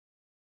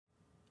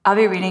I'll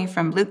be reading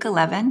from Luke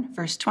 11,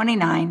 verse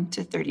 29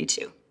 to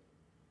 32.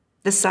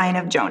 The sign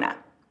of Jonah.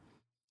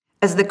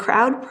 As the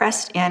crowd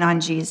pressed in on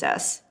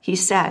Jesus, he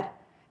said,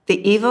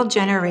 "The evil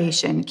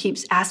generation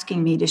keeps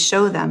asking me to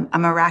show them a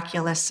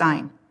miraculous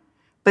sign,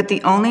 but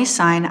the only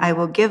sign I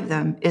will give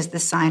them is the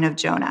sign of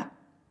Jonah."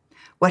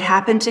 What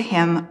happened to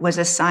him was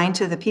a sign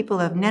to the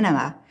people of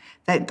Nineveh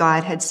that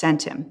God had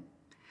sent him.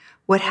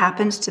 What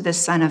happens to the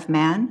Son of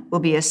Man will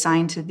be a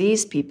sign to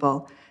these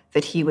people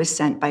that he was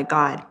sent by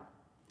God.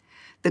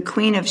 The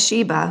Queen of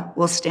Sheba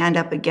will stand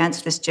up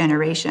against this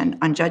generation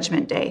on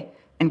Judgment Day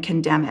and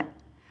condemn it,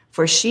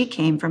 for she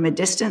came from a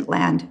distant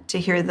land to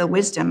hear the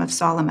wisdom of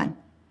Solomon.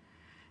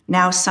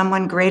 Now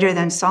someone greater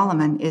than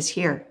Solomon is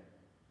here,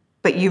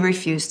 but you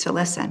refuse to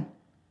listen.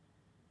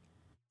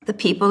 The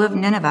people of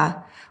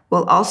Nineveh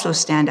will also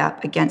stand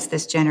up against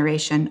this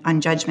generation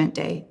on Judgment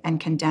Day and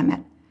condemn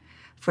it,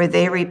 for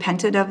they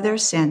repented of their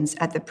sins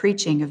at the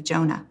preaching of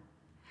Jonah.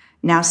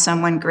 Now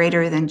someone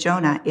greater than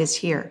Jonah is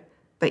here,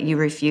 but you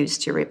refuse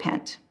to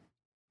repent.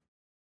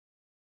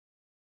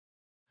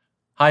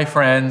 Hi,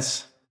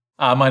 friends.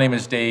 My name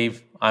is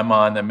Dave. I'm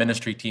on the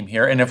ministry team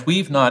here. And if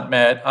we've not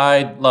met,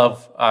 I'd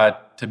love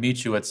to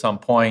meet you at some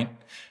point.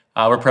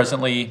 We're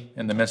presently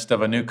in the midst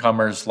of a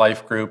newcomers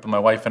life group, my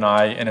wife and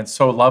I, and it's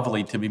so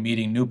lovely to be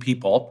meeting new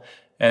people.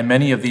 And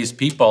many of these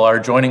people are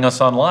joining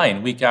us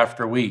online week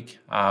after week.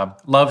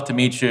 Love to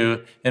meet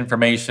you.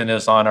 Information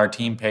is on our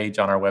team page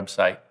on our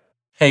website.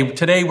 Hey,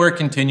 today we're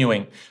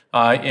continuing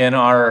in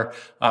our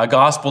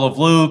Gospel of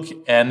Luke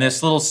and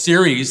this little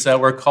series that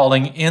we're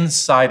calling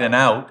Inside and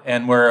Out.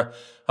 And we're,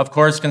 of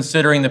course,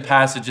 considering the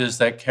passages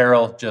that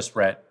Carol just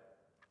read.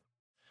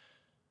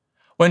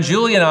 When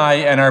Julie and I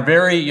and our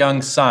very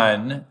young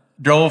son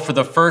drove for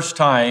the first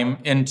time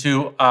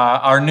into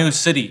our new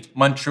city,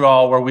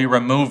 Montreal, where we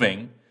were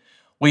moving,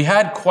 we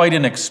had quite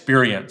an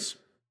experience.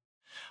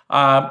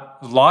 A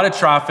lot of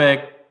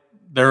traffic,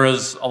 there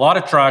was a lot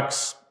of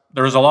trucks,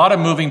 there was a lot of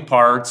moving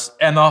parts,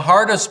 and the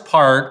hardest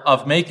part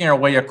of making our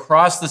way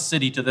across the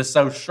city to the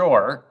South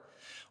Shore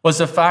was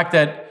the fact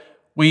that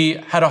we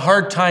had a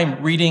hard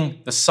time reading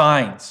the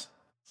signs.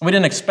 We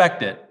didn't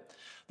expect it.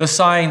 The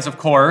signs, of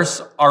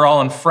course, are all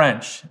in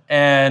French,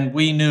 and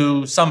we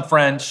knew some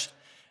French,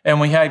 and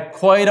we had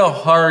quite a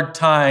hard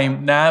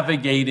time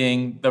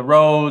navigating the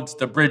roads,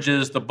 the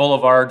bridges, the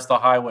boulevards, the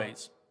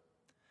highways.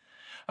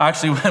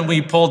 Actually, when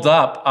we pulled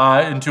up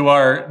into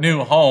our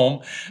new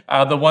home,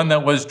 the one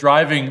that was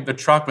driving the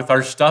truck with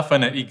our stuff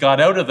in it, he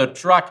got out of the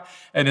truck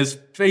and his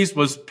face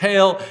was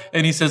pale,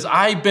 and he says,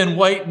 "I've been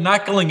white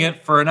knuckling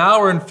it for an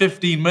hour and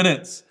 15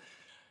 minutes.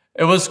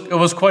 It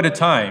was quite a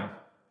time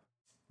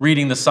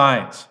reading the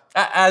signs.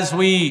 As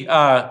we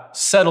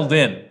settled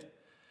in,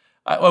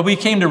 we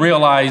came to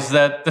realize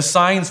that the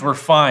signs were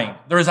fine.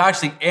 There was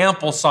actually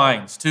ample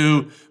signs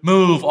to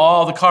move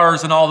all the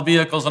cars and all the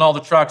vehicles and all the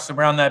trucks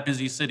around that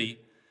busy city.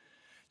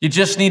 You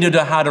just needed to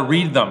know how to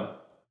read them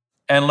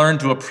and learn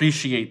to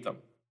appreciate them.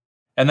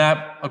 And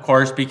that, of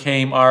course,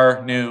 became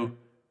our new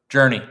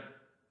journey.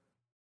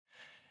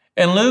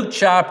 In Luke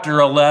chapter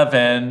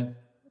 11,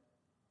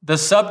 the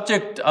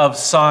subject of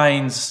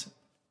signs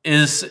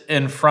is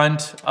in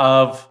front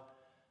of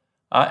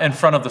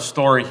the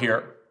story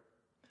here.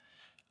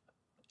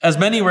 As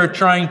many were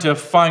trying to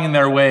find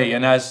their way,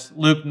 and as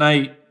Luke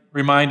Knight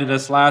reminded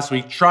us last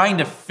week, trying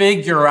to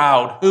figure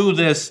out who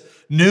this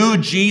new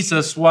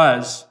Jesus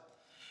was,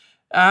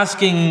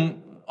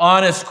 asking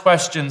honest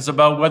questions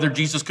about whether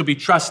Jesus could be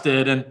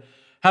trusted, and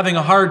having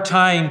a hard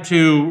time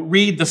to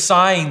read the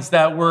signs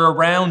that were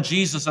around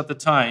Jesus at the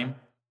time,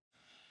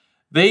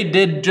 they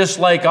did just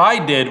like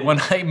I did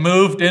when I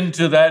moved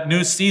into that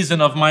new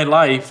season of my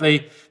life.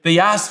 They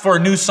asked for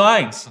new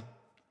signs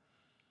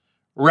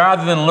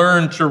rather than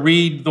learn to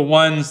read the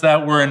ones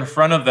that were in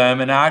front of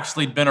them and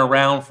actually been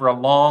around for a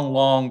long,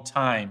 long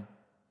time.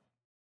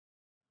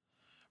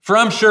 For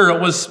I'm sure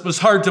it was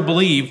hard to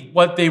believe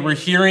what they were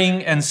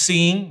hearing and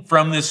seeing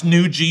from this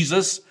new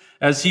Jesus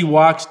as he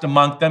walked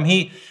among them.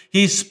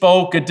 He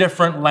spoke a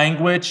different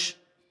language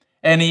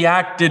and he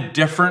acted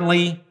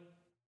differently.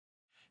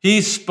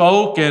 He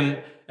spoke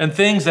and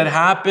things that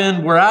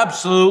happened were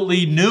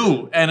absolutely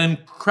new and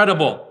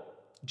incredible.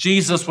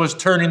 Jesus was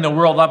turning the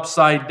world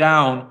upside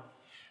down,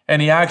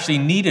 and he actually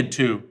needed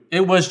to.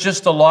 It was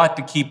just a lot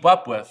to keep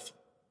up with.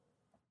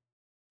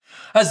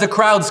 As the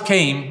crowds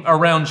came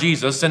around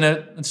Jesus, and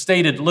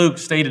Luke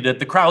stated it,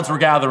 the crowds were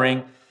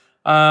gathering.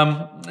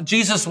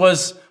 Jesus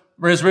was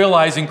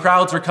realizing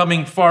crowds were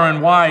coming far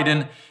and wide,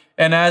 and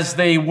as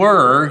they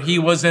were, he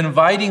was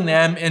inviting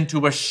them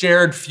into a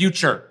shared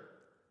future.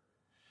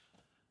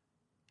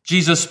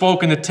 Jesus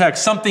spoke in the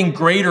text, something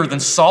greater than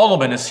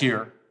Solomon is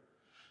here.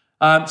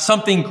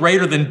 Something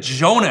greater than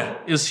Jonah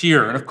is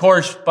here. And of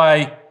course,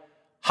 by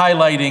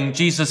highlighting,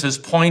 Jesus is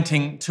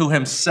pointing to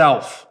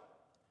himself.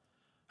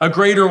 A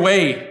greater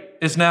way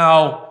is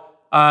now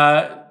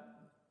a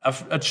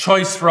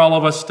choice for all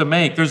of us to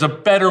make. There's a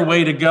better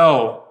way to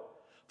go.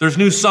 There's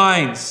new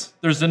signs.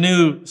 There's a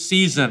new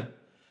season.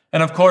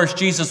 And of course,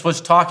 Jesus was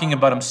talking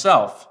about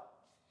himself,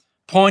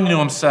 pointing to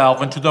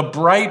himself and to the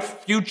bright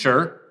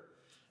future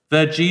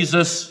that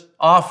Jesus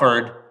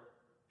offered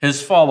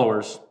his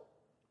followers.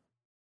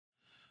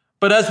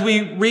 But as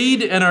we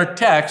read in our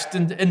text,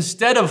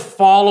 instead of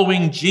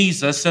following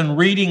Jesus and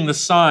reading the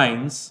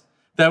signs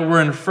that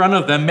were in front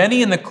of them,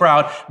 many in the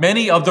crowd,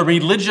 many of the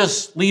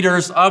religious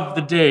leaders of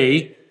the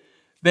day,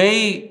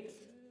 they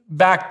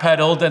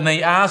backpedaled and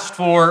they asked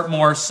for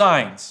more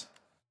signs.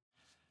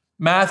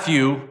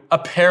 Matthew, a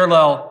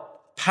parallel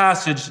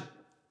passage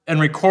and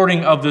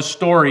recording of this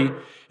story,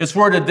 is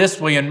worded this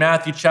way in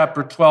Matthew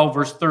chapter 12,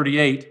 verse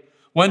 38.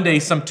 One day,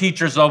 some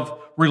teachers of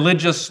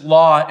religious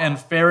law and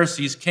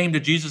Pharisees came to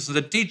Jesus and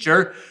said,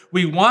 "Teacher,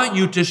 we want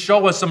you to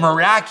show us a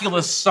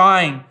miraculous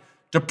sign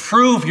to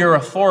prove your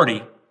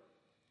authority."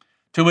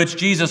 To which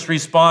Jesus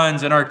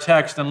responds in our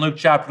text in Luke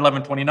chapter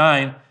 11,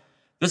 29,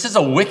 "This is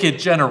a wicked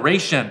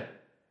generation.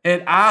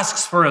 It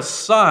asks for a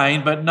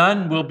sign, but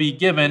none will be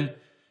given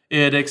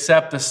it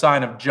except the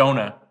sign of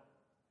Jonah."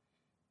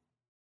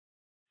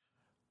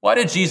 Why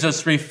did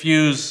Jesus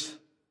refuse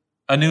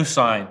a new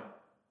sign?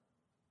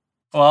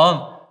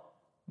 Well,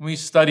 we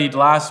studied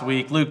last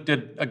week. Luke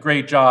did a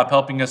great job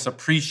helping us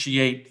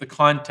appreciate the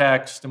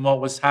context and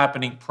what was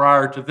happening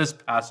prior to this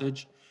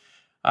passage.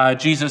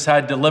 Jesus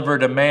had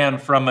delivered a man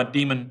from a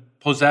demon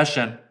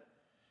possession.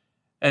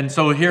 And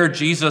so here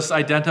Jesus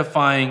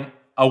identifying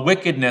a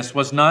wickedness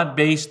was not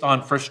based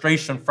on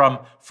frustration from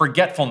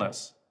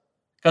forgetfulness,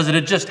 because it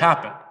had just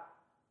happened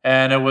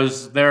and it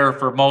was there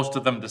for most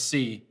of them to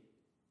see.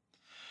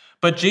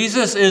 But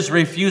Jesus is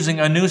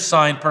refusing a new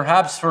sign,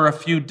 perhaps for a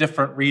few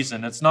different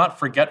reasons. It's not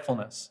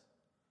forgetfulness.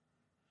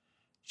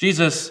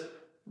 Jesus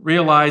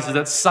realizes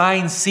that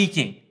sign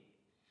seeking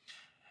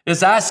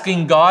is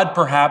asking God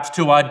perhaps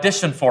to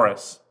audition for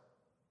us.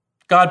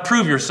 God,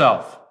 prove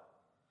yourself.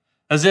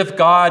 As if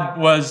God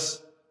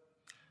was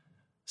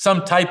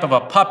some type of a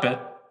puppet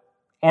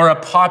or a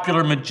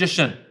popular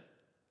magician.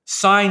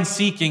 Sign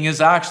seeking is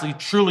actually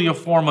truly a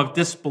form of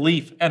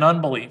disbelief and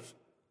unbelief.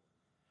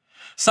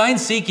 Sign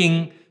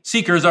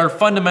seekers are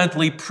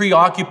fundamentally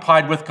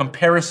preoccupied with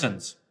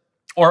comparisons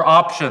or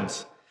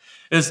options.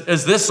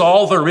 Is this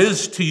all there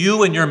is to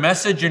you and your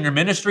message and your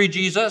ministry,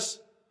 Jesus?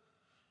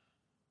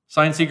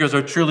 Sign seekers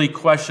are truly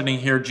questioning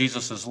here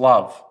Jesus'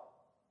 love.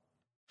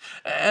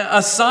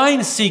 A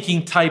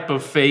sign-seeking type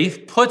of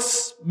faith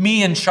puts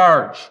me in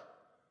charge.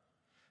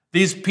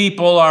 These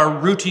people are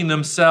rooting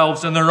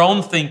themselves in their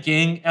own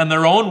thinking and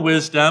their own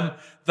wisdom,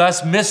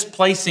 thus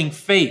misplacing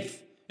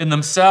faith in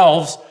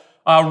themselves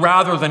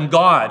rather than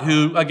God,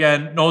 who,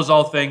 again, knows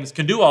all things,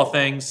 can do all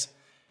things,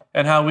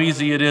 and how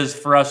easy it is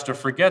for us to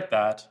forget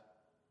that.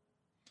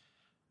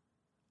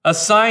 A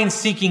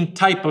sign-seeking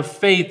type of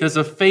faith is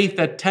a faith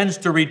that tends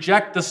to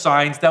reject the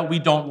signs that we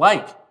don't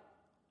like.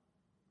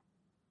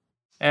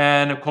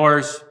 And, of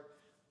course,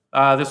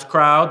 this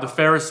crowd, the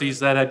Pharisees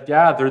that had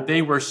gathered,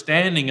 they were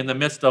standing in the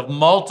midst of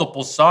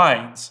multiple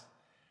signs.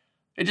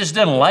 They just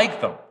didn't like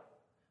them.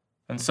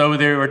 And so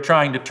they were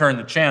trying to turn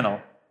the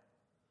channel.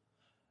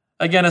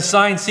 Again, a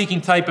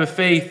sign-seeking type of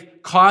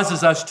faith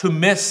causes us to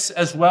miss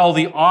as well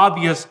the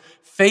obvious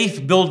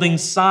faith-building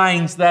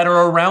signs that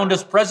are around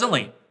us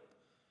presently.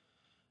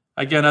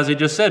 Again, as I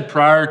just said,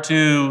 prior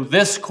to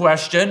this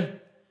question,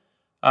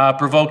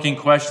 provoking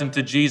question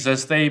to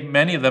Jesus,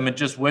 many of them had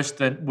just witnessed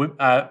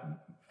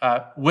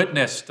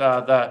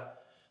the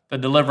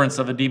deliverance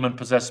of a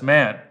demon-possessed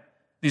man.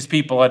 These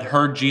people had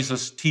heard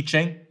Jesus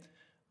teaching.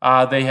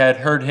 They had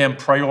heard him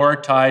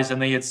prioritize,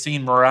 and they had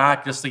seen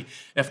miraculously,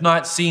 if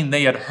not seen,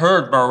 they had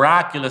heard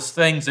miraculous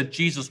things that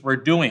Jesus were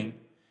doing.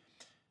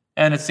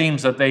 And it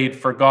seems that they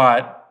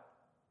forgot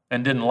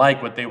and didn't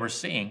like what they were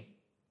seeing.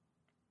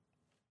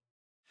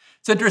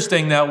 It's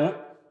interesting that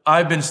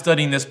I've been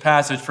studying this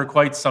passage for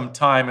quite some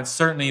time. It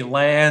certainly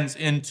lands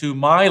into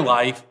my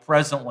life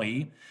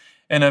presently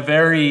in a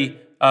very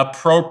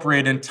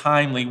appropriate and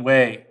timely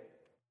way.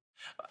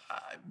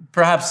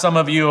 Perhaps some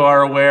of you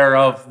are aware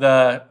of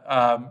the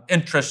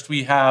interest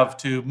we have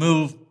to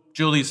move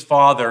Julie's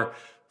father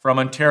from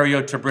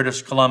Ontario to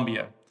British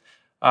Columbia.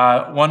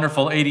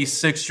 Wonderful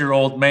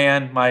 86-year-old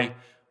man. My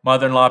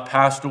mother-in-law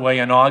passed away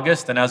in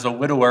August, and as a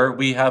widower,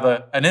 we have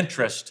an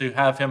interest to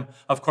have him,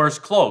 of course,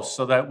 close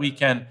so that we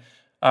can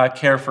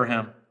care for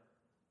him.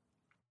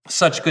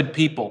 Such good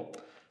people.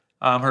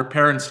 Her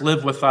parents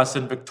lived with us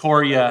in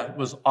Victoria. It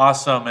was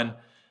awesome.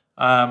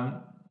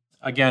 And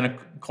again,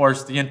 of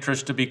course, the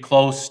interest to be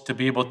close, to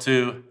be able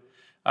to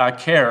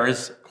care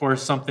is, of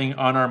course, something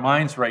on our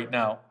minds right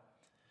now.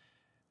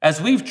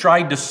 As we've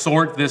tried to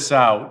sort this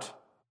out,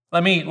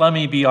 let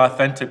me be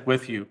authentic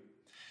with you.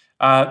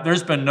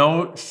 There's been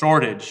no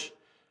shortage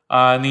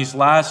in these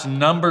last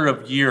number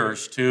of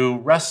years to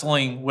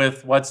wrestling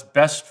with what's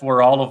best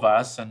for all of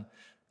us and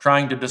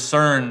trying to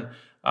discern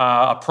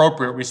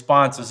appropriate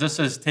responses. This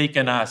has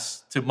taken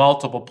us to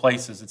multiple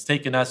places. It's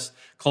taken us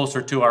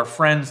closer to our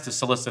friends to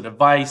solicit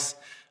advice.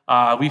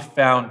 We've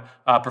found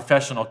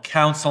professional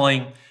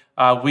counseling.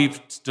 We've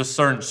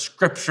discerned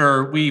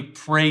scripture. We've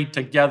prayed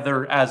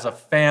together as a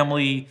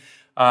family.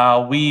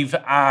 We've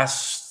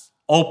asked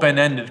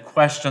open-ended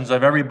questions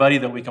of everybody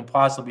that we can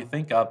possibly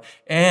think of.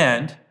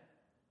 And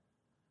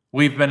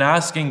We've been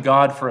asking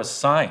God for a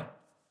sign.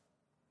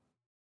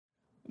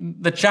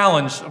 The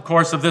challenge, of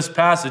course, of this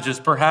passage is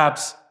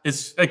perhaps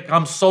it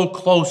comes so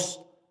close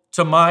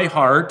to my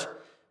heart,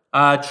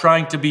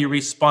 trying to be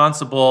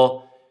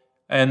responsible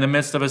in the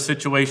midst of a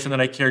situation that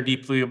I care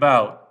deeply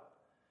about.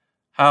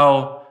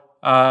 How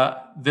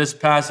this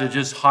passage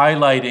is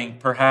highlighting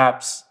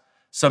perhaps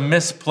some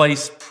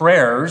misplaced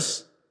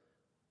prayers,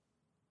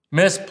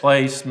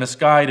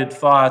 misguided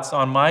thoughts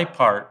on my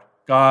part.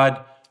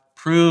 God,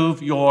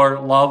 prove your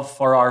love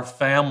for our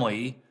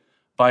family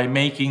by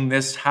making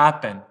this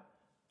happen.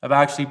 I've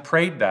actually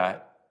prayed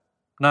that.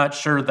 Not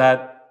sure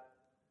that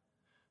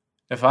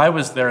if I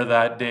was there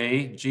that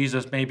day,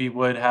 Jesus maybe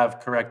would have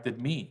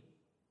corrected me.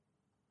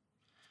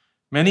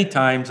 Many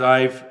times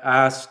I've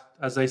asked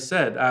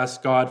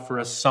God for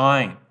a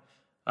sign,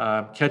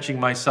 catching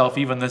myself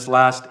even this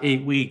last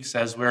 8 weeks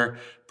as we're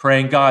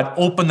praying, God,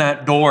 open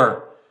that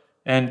door,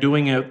 and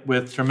doing it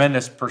with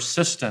tremendous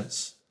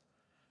persistence.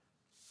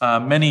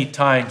 Many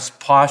times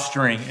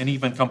posturing and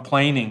even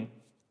complaining,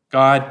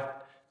 God,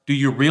 do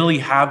you really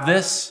have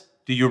this?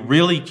 Do you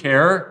really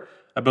care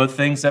about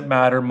things that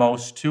matter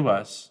most to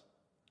us?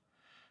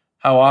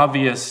 How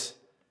obvious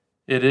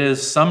it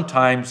is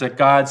sometimes that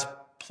God's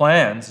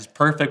plans, his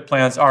perfect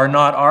plans, are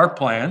not our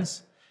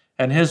plans,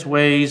 and his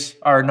ways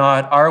are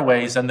not our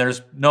ways, and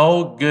there's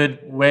no good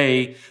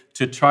way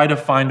to try to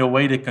find a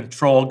way to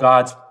control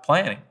God's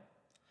planning.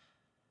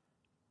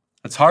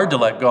 It's hard to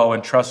let go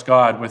and trust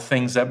God with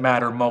things that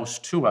matter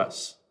most to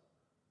us.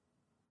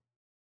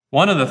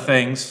 One of the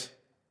things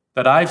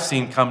that I've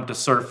seen come to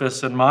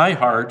surface in my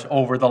heart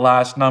over the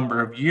last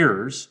number of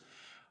years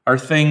are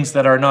things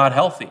that are not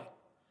healthy.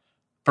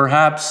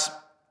 Perhaps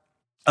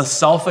a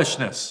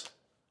selfishness.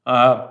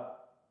 God,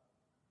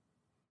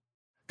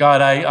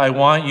 I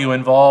want you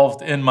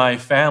involved in my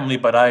family,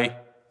 but I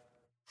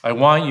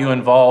want you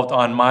involved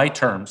on my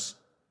terms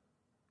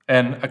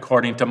and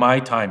according to my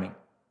timing.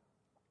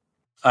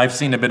 I've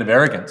seen a bit of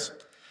arrogance.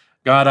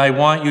 God, I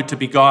want you to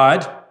be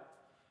God,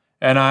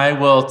 and I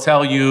will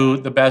tell you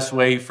the best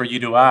way for you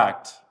to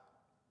act.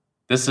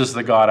 This is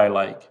the God I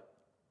like.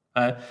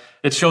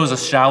 It shows a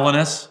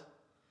shallowness,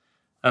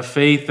 a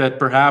faith that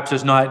perhaps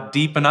is not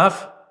deep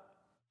enough,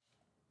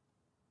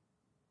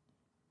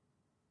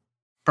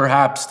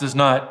 perhaps does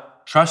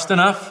not trust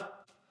enough.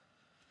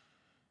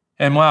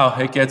 And wow,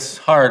 it gets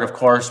hard, of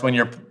course, when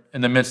you're in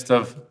the midst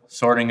of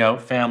sorting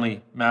out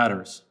family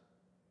matters.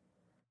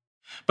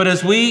 But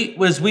as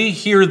we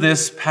hear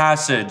this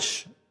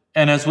passage,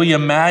 and as we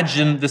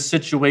imagine the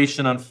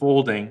situation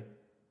unfolding,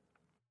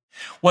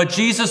 what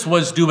Jesus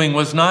was doing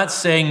was not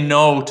saying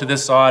no to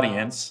this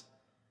audience.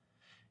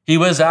 He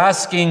was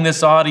asking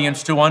this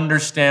audience to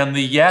understand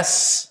the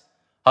yes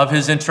of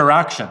his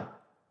interaction.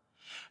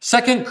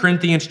 2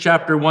 Corinthians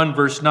chapter 1,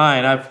 verse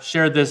 9, I've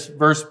shared this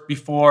verse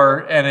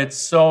before, and it's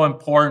so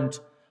important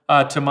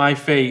to my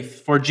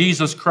faith. For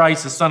Jesus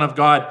Christ, the Son of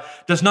God,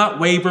 does not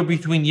waver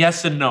between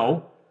yes and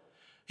no.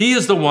 He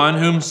is the one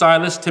whom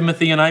Silas,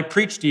 Timothy, and I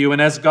preach to you,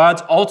 and as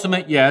God's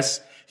ultimate yes,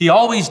 he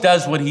always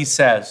does what he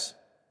says.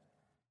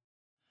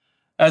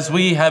 As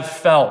we have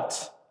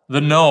felt the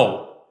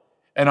no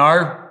in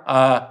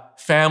our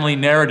family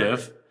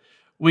narrative,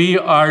 we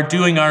are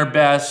doing our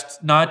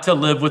best not to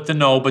live with the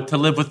no, but to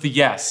live with the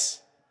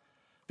yes,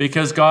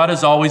 because God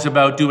is always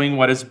about doing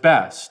what is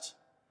best.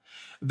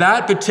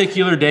 That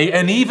particular day,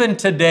 and even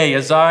today,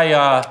 as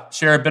I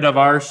share a bit of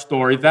our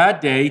story,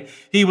 that day,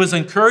 he was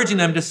encouraging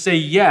them to say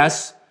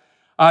yes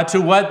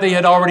to what they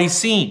had already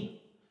seen,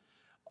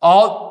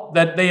 all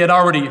that they had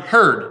already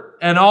heard,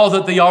 and all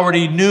that they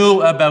already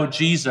knew about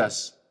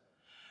Jesus.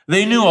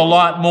 They knew a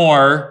lot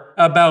more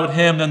about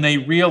him than they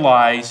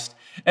realized,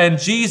 and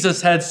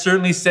Jesus had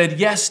certainly said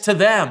yes to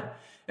them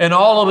in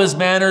all of his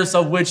manners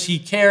of which he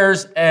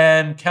cares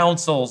and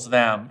counsels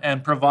them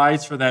and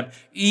provides for them,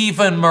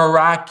 even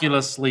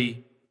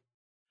miraculously.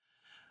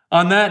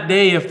 On that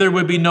day, if there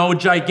would be no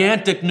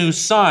gigantic new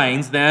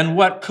signs, then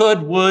what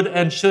could, would,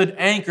 and should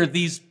anchor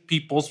these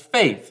people's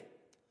faith?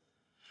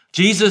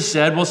 Jesus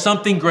said, well,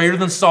 something greater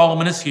than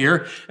Solomon is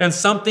here, and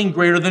something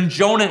greater than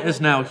Jonah is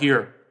now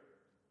here.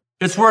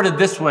 It's worded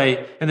this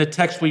way in the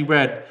text we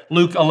read,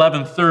 Luke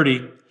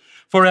 11:30.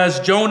 For as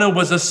Jonah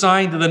was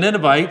assigned to the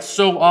Ninevites,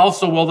 so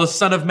also will the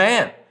Son of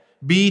Man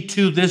be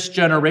to this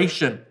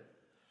generation.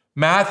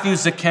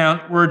 Matthew's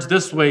account words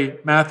this way,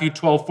 Matthew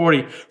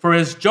 12:40. For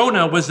as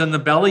Jonah was in the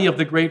belly of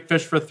the great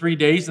fish for 3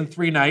 days and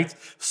 3 nights,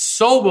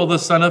 so will the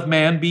Son of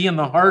Man be in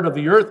the heart of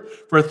the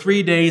earth for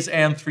 3 days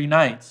and 3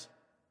 nights.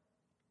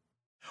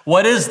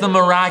 What is the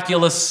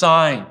miraculous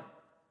sign?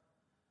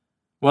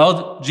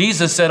 Well,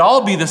 Jesus said,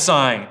 I'll be the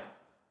sign.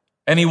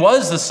 And he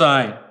was the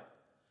sign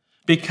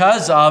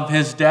because of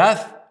his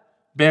death,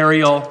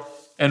 burial,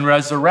 and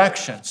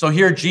resurrection. So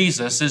here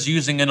Jesus is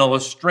using an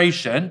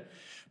illustration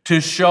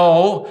to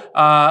show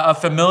a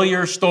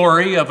familiar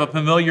story of a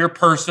familiar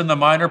person, the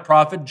minor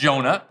prophet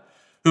Jonah,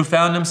 who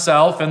found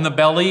himself in the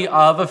belly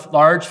of a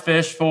large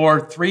fish for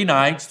 3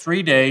 nights,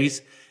 3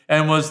 days,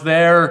 and was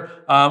there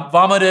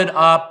vomited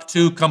up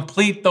to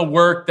complete the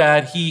work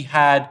that he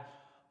had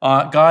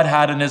God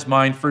had in his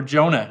mind for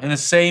Jonah. In the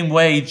same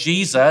way,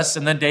 Jesus,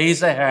 in the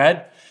days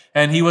ahead,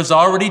 and he was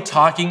already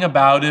talking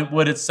about it,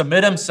 would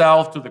submit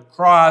himself to the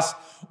cross,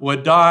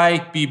 would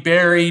die, be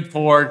buried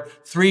for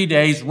 3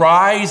 days,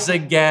 rise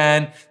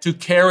again to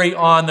carry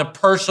on the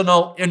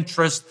personal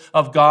interest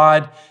of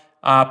God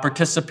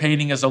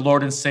participating as a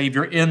Lord and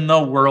Savior in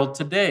the world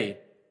today.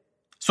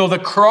 So the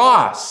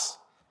cross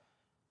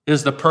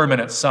is the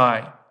permanent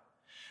sign.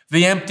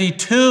 The empty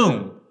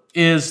tomb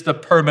is the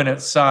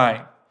permanent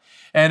sign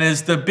and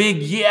is the big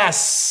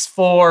yes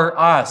for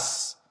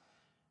us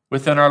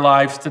within our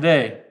lives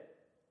today.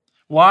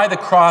 Why the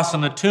cross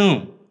and the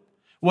tomb?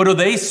 What do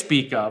they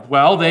speak of?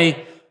 Well,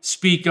 they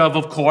speak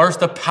of course,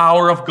 the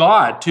power of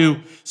God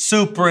to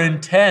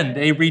superintend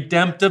a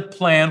redemptive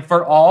plan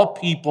for all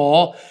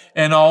people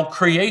and all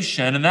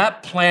creation. And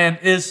that plan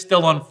is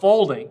still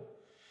unfolding.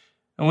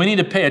 And we need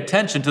to pay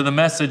attention to the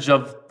message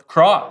of the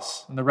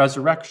cross and the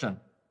resurrection.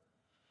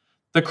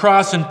 The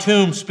cross and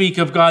tomb speak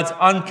of God's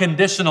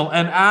unconditional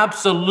and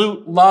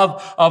absolute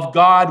love of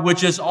God,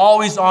 which is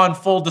always on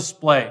full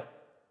display,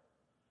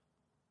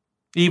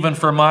 even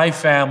for my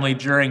family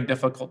during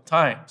difficult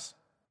times,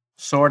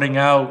 sorting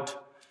out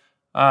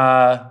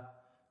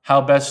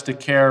how best to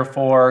care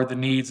for the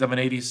needs of an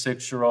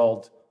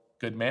 86-year-old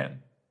good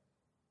man.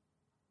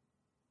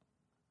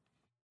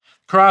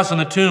 Cross and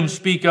the tomb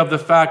speak of the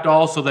fact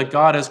also that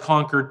God has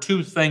conquered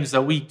two things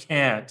that we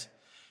can't,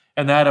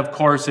 and that, of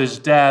course, is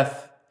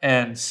death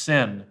and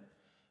sin.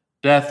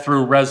 Death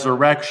through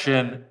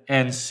resurrection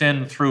and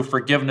sin through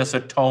forgiveness,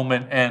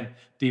 atonement, and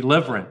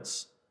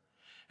deliverance.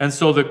 And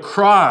so the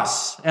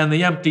cross and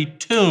the empty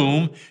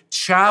tomb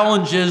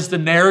challenges the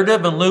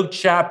narrative in Luke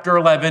chapter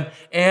 11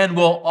 and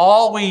will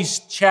always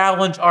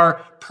challenge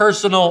our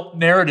personal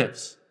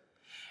narratives.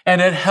 And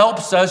it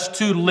helps us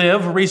to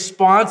live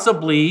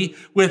responsibly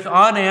with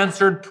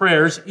unanswered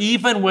prayers,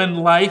 even when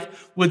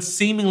life would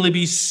seemingly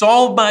be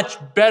so much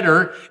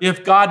better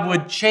if God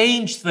would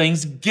change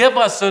things, give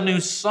us a new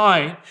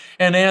sign,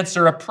 and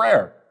answer a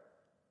prayer.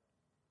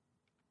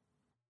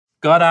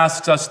 God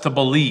asks us to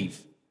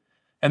believe.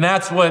 And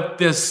that's what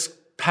this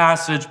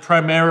passage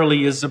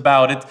primarily is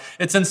about.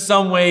 It's in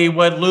some way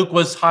what Luke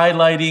was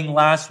highlighting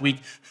last week.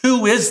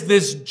 Who is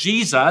this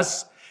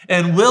Jesus?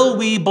 And will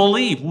we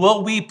believe?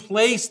 Will we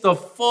place the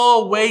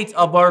full weight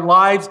of our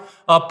lives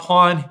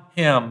upon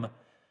him?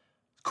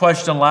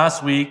 Question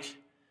last week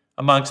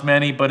amongst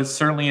many, but it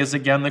certainly is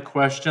again the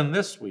question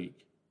this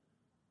week.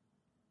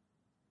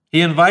 He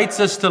invites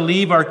us to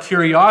leave our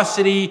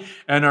curiosity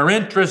and our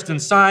interest in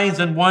signs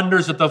and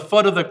wonders at the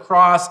foot of the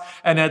cross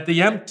and at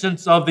the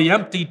entrance of the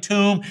empty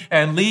tomb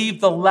and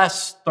leave the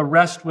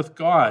rest with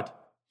God.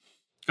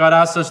 God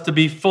asks us to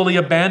be fully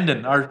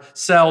abandon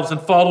ourselves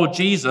and follow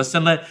Jesus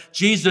and let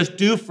Jesus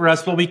do for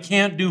us what we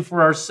can't do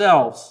for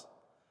ourselves.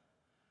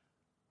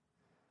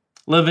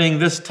 Living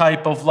this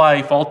type of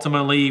life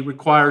ultimately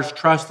requires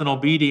trust and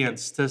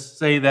obedience to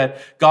say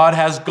that God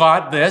has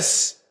got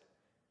this,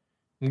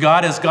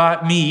 God has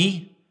got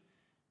me,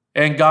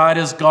 and God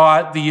has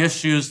got the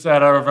issues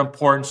that are of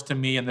importance to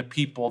me and the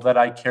people that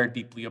I care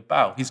deeply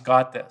about. He's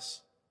got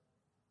this.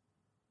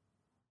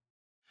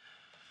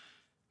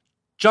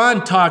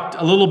 John talked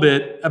a little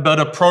bit about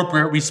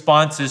appropriate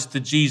responses to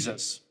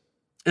Jesus.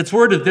 It's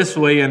worded this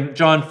way in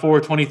John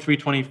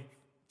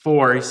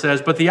 4:23-24. He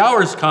says, "But the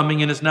hour is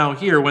coming and is now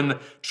here when the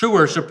true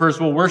worshipers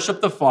will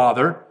worship the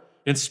Father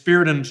in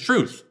spirit and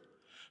truth.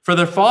 For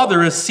the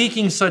Father is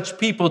seeking such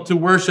people to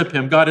worship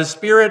him. God is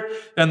spirit,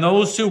 and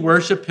those who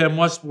worship him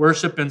must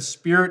worship in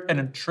spirit and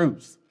in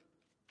truth."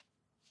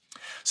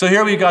 So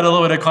here we've got a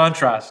little bit of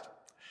contrast.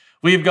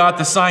 We've got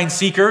the sign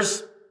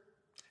seekers,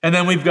 and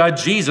then we've got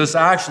Jesus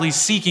actually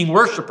seeking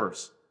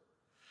worshipers.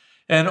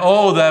 And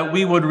oh, that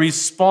we would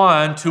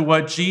respond to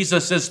what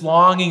Jesus is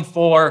longing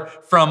for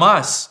from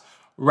us,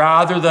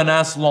 rather than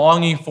us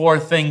longing for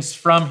things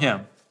from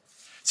him.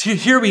 So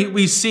here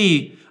we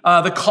see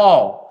the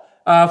call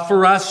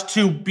for us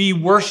to be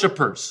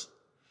worshipers.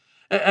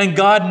 And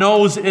God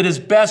knows it is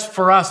best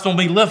for us when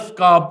we lift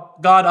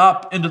God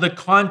up into the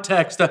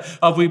context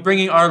of we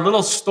bringing our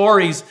little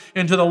stories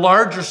into the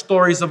larger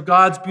stories of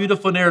God's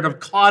beautiful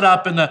narrative, caught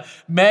up in the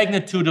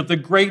magnitude of the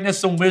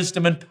greatness and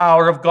wisdom and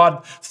power of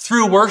God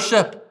through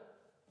worship.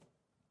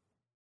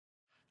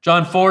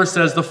 John 4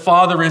 says the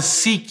Father is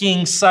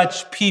seeking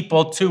such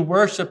people to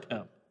worship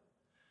him.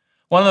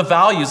 One of the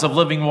values of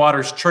Living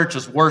Waters Church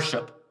is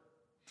worship.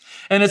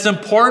 And it's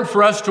important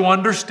for us to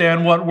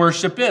understand what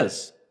worship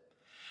is.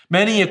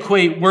 Many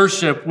equate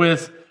worship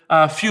with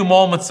a few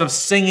moments of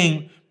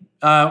singing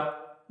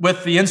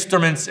with the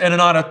instruments in an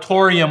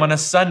auditorium on a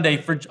Sunday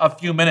for a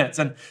few minutes.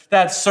 And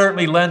that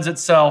certainly lends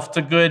itself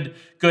to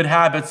good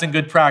habits and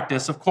good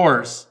practice, of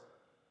course.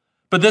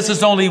 But this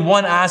is only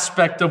one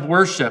aspect of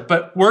worship.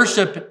 But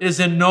worship is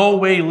in no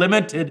way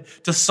limited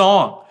to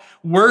song.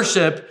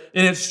 Worship,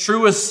 in its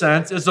truest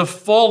sense, is a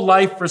full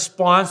life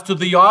response to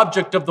the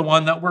object of the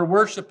one that we're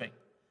worshiping.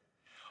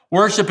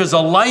 Worship is a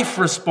life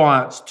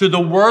response to the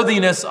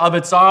worthiness of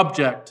its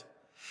object.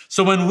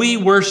 So when we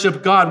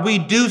worship God, we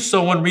do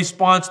so in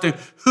response to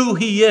who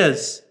he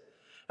is,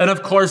 And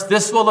of course,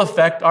 this will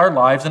affect our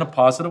lives in a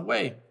positive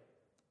way.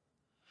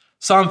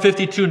 Psalm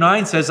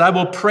 52:9 says, I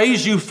will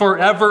praise you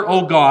forever,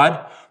 O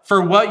God, for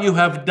what you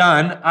have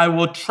done. I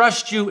will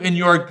trust you in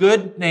your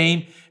good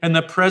name in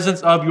the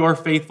presence of your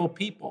faithful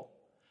people.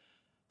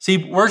 See,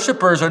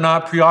 worshipers are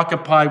not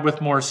preoccupied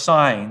with more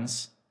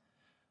signs.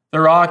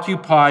 They're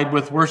occupied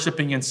with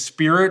worshiping in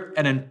spirit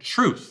and in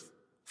truth,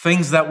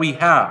 things that we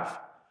have.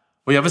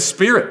 We have a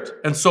spirit,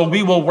 and so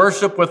we will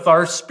worship with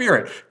our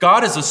spirit.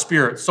 God is a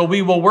spirit, so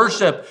we will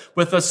worship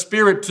with a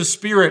spirit to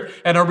spirit,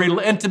 and our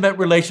intimate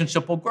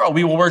relationship will grow.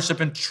 We will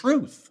worship in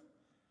truth.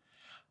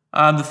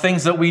 The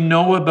things that we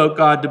know about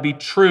God to be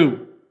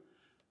true.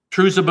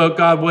 Truths about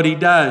God, what he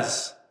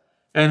does,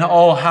 and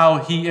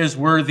how he is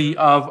worthy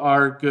of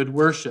our good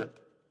worship.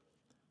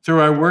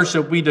 Through our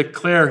worship, we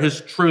declare his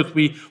truth.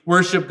 We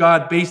worship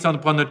God based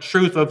upon the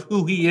truth of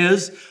who he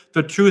is,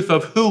 the truth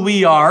of who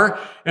we are,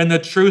 and the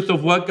truth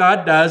of what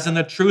God does, and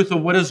the truth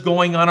of what is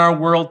going on in our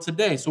world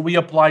today. So we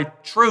apply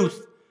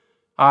truth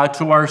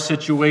to our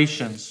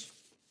situations.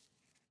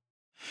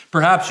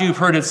 Perhaps you've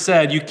heard it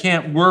said, you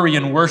can't worry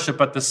and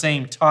worship at the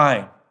same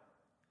time.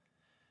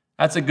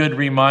 That's a good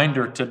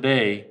reminder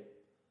today.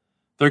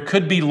 There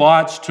could be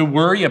lots to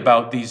worry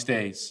about these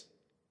days.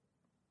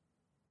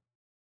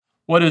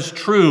 What is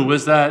true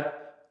is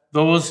that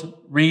those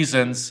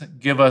reasons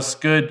give us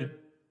good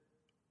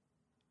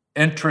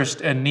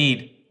interest and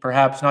need,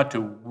 perhaps not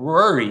to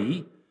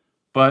worry,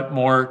 but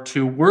more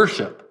to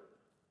worship,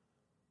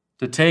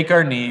 to take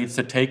our needs,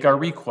 to take our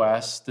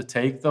requests, to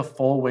take the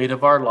full weight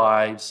of our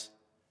lives,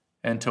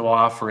 and to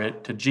offer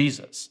it to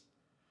Jesus.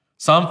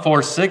 Psalm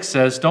 4:6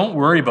 says, don't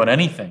worry about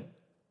anything.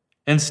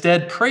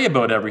 Instead, pray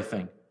about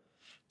everything.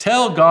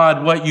 Tell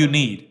God what you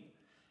need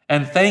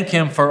and thank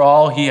him for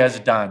all he has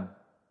done.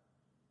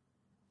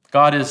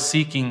 God is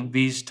seeking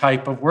these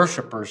type of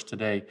worshipers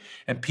today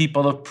and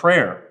people of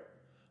prayer.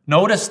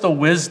 Notice the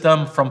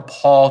wisdom from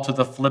Paul to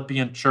the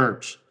Philippian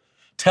church.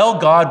 Tell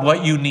God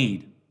what you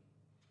need.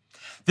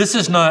 This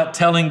is not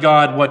telling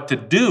God what to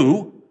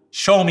do.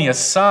 Show me a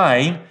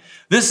sign.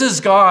 This is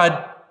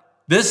God.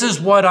 This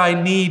is what I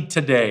need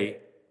today.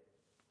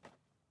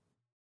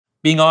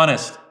 Being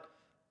honest,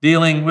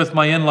 dealing with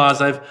my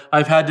in-laws,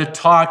 I've had to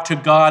talk to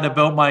God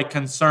about my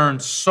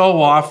concerns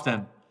so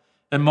often,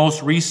 and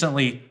most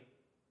recently,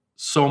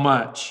 so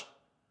much.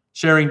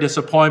 Sharing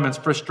disappointments,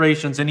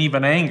 frustrations, and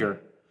even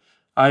anger.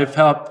 Have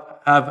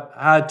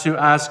had to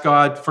ask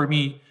God for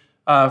me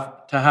to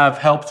have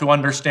help to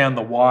understand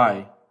the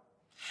why.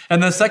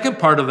 And the second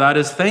part of that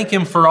is thank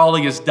him for all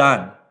he has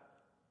done.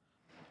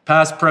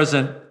 Past,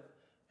 present,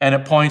 and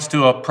it points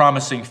to a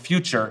promising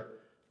future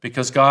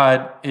because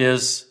God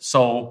is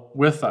so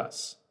with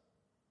us.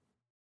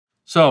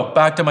 So,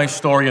 back to my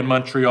story in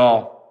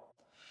Montreal.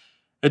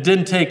 It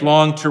didn't take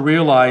long to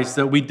realize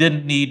that we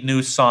didn't need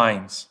new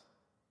signs.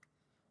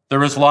 There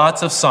was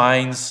lots of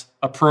signs,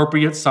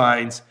 appropriate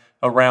signs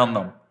around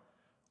them.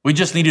 We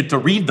just needed to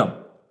read them,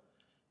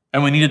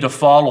 and we needed to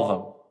follow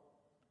them.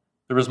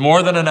 There was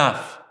more than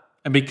enough.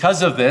 And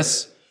because of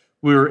this,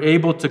 we were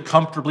able to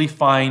comfortably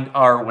find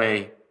our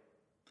way.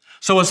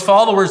 So as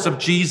followers of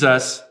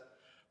Jesus,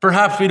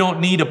 perhaps we don't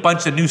need a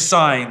bunch of new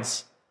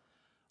signs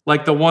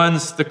like the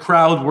ones the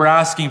crowd were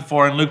asking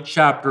for in Luke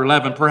chapter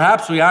 11.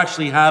 Perhaps we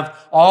actually have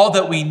all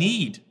that we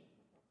need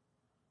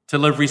to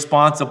live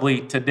responsibly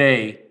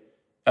today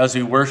as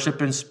we worship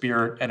in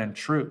spirit and in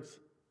truth.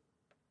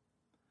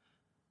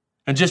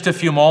 In just a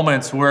few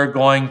moments, we're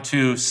going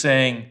to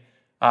sing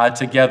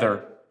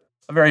together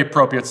a very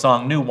appropriate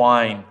song, New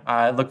Wine.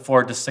 I look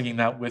forward to singing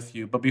that with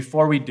you. But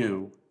before we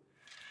do,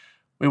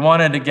 we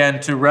wanted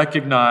again to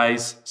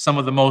recognize some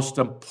of the most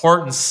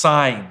important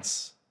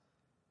signs.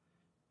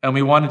 And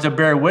we wanted to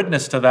bear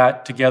witness to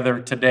that together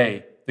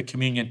today, the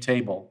communion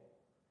table.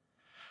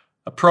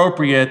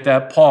 Appropriate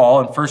that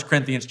Paul in 1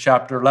 Corinthians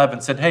chapter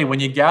 11 said, hey,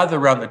 when you gather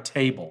around the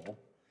table,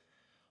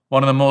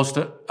 one of the most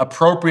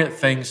appropriate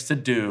things to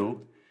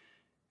do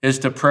is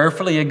to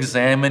prayerfully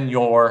examine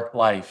your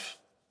life.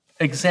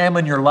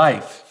 Examine your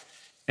life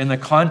in the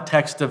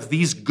context of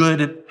these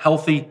good,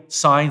 healthy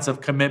signs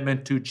of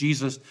commitment to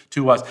Jesus,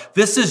 to us.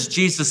 This is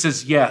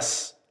Jesus's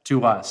yes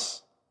to us.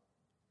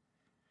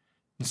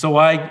 And so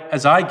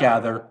as I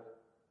gather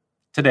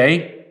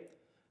today,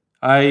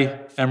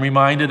 I am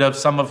reminded of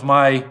some of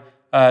my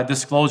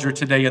disclosure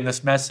today in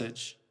this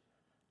message.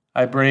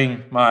 I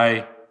bring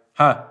my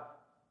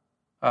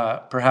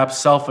perhaps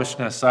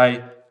selfishness.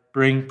 I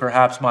bring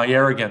perhaps my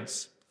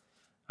arrogance.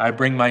 I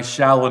bring my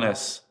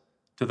shallowness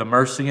to the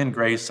mercy and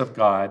grace of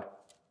God.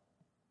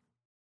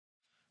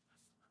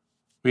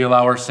 We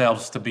allow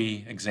ourselves to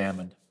be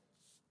examined.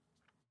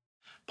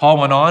 Paul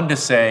went on to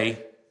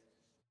say,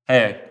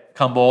 hey,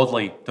 come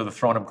boldly to the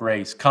throne of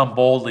grace. Come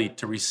boldly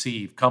to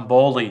receive. Come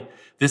boldly.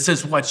 This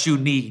is what you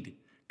need.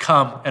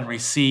 Come and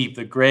receive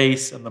the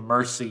grace and the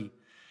mercy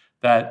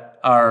that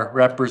are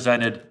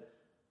represented,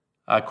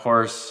 of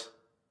course,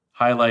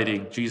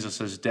 highlighting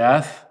Jesus'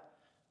 death,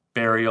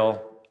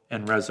 burial,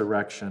 and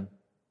resurrection.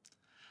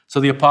 So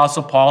the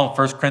Apostle Paul in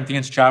 1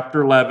 Corinthians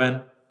chapter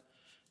 11,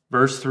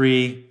 verse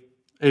 3,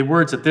 He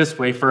words it this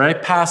way, "For I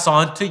pass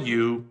on to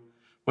you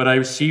what I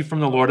received from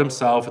the Lord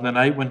himself. In the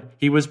night when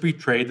he was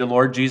betrayed, the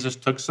Lord Jesus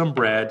took some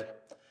bread,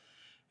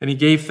 and he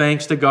gave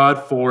thanks to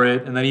God for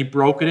it, and then he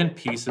broke it in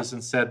pieces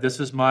and said, 'This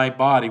is my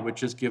body,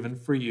 which is given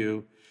for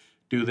you.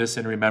 Do this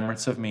in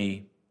remembrance of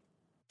me.'"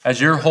 As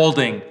you're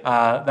holding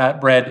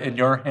that bread in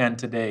your hand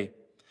today,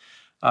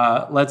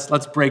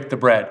 let's break the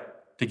bread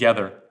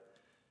together,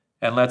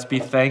 and let's be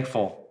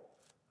thankful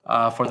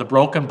for the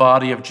broken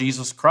body of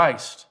Jesus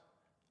Christ.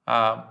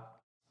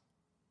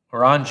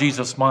 We're on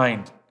Jesus'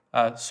 mind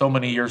so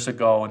many years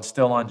ago and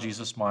still on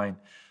Jesus' mind.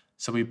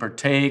 So we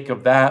partake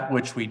of that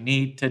which we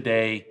need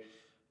today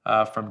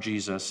from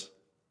Jesus.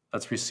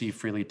 Let's receive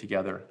freely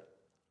together.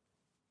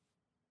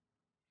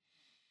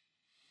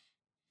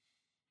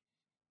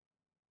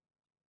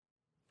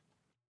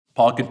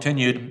 Paul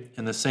continued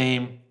in the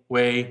same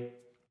way,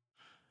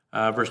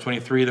 verse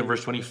 23, then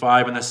verse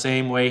 25, "In the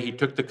same way he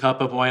took the cup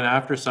of wine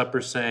after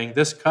supper, saying,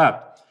 'This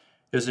cup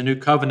is a new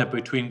covenant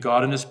between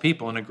God and his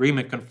people, an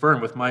agreement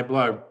confirmed with my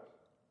blood.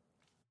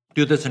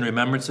 Do this in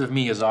remembrance of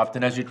me as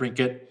often as you drink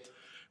it.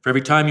 For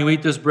every time you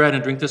eat this bread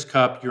and drink this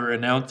cup, you're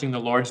announcing the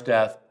Lord's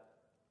death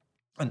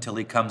until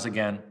he comes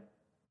again.'"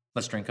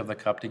 Let's drink of the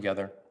cup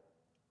together.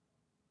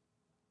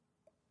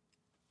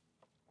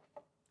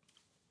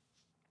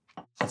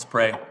 Let's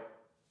pray.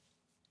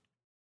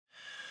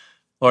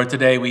 Lord,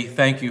 today we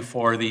thank you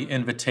for the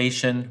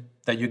invitation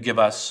that you give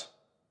us.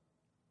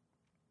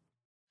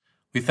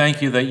 We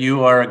thank you that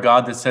you are a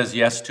God that says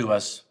yes to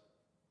us.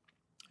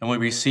 And we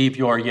receive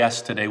your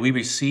yes today. We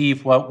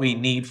receive what we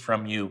need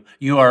from you.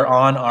 You are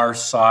on our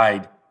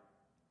side.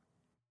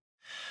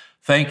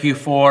 Thank you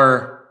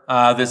for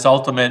this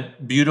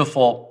ultimate,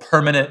 beautiful,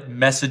 permanent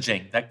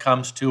messaging that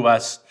comes to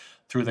us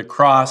through the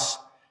cross,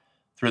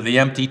 through the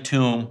empty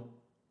tomb,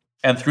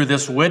 and through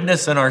this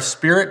witness in our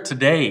spirit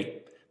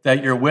today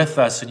that you're with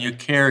us and you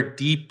care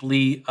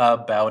deeply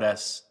about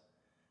us.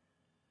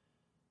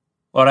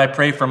 Lord, I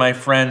pray for my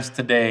friends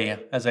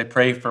today, as I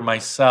pray for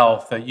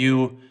myself, that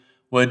you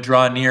would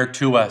draw near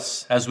to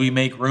us as we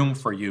make room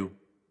for you.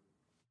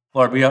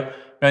 Lord,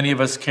 many of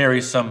us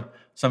carry some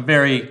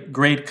very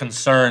great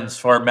concerns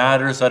for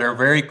matters that are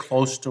very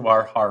close to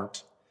our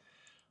heart.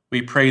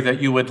 We pray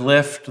that you would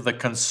lift the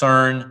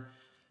concern,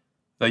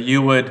 that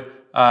you would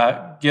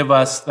give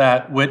us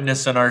that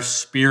witness in our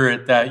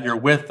spirit that you're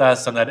with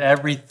us and that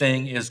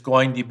everything is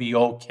going to be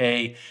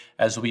okay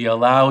as we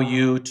allow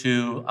you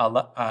to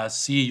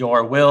see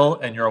your will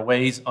and your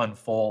ways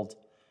unfold.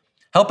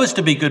 Help us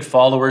to be good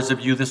followers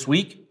of you this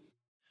week.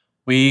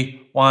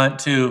 We want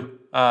to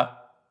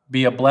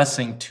be a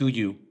blessing to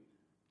you.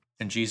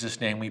 In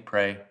Jesus' name we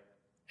pray.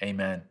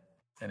 Amen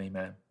and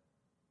amen.